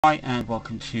Hi and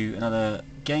welcome to another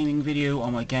gaming video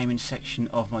on my gaming section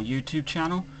of my YouTube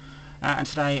channel, and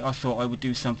today I thought I would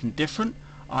do something different.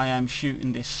 I am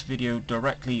shooting this video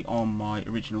directly on my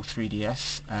original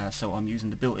 3DS, so I'm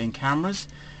using the built-in cameras.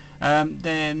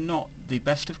 They're not the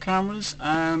best of cameras,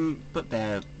 but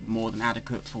they're more than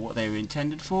adequate for what they were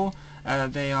intended for.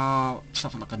 They are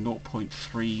something like a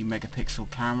 0.3 megapixel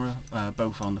camera,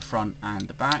 both on the front and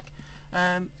the back.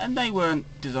 And they weren't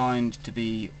designed to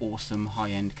be awesome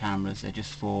high-end cameras. They're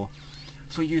just for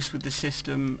use with the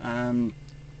system,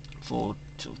 for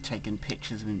sort of taking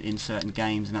pictures in certain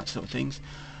games and that sort of things.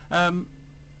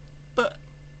 But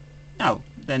no,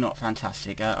 they're not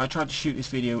fantastic. I tried to shoot this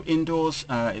video indoors.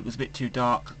 It was a bit too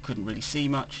dark, couldn't really see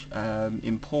much.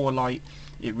 In poor light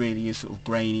it really is sort of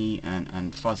grainy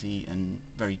and fuzzy and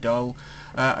very dull.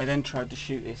 I then tried to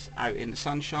shoot this out in the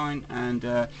sunshine,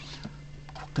 and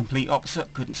complete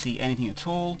opposite, couldn't see anything at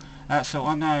all. So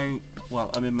I'm now,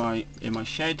 well, I'm in my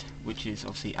shed, which is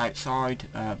obviously outside,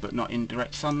 but not in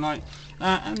direct sunlight,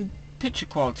 and picture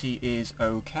quality is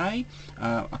okay.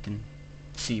 I can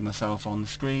see myself on the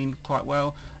screen quite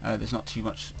well. There's not too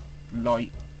much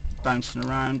light bouncing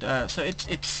around, so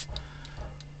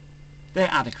they're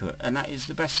adequate, and that is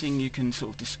the best thing you can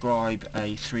sort of describe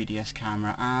a 3DS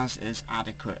camera as, is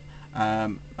adequate.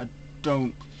 I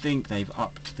don't think they've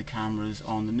upped the cameras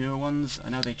on the newer ones. I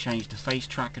know they changed the face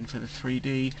tracking for the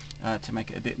 3D to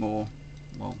make it a bit more,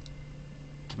 well,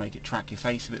 to make it track your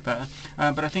face a bit better,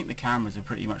 but I think the cameras are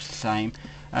pretty much the same.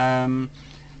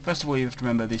 First of all, you have to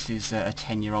remember this is a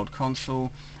 10-year-old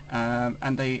console,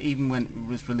 and they, even when it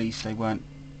was released, they weren't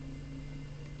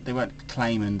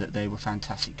claiming that they were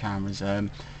fantastic cameras.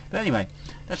 But anyway,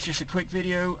 that's just a quick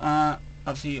video.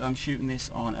 Obviously I'm shooting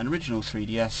this on an original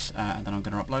 3DS, and then I'm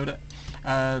going to upload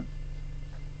it.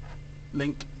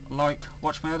 Link, like,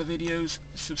 watch my other videos,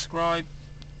 subscribe,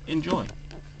 enjoy.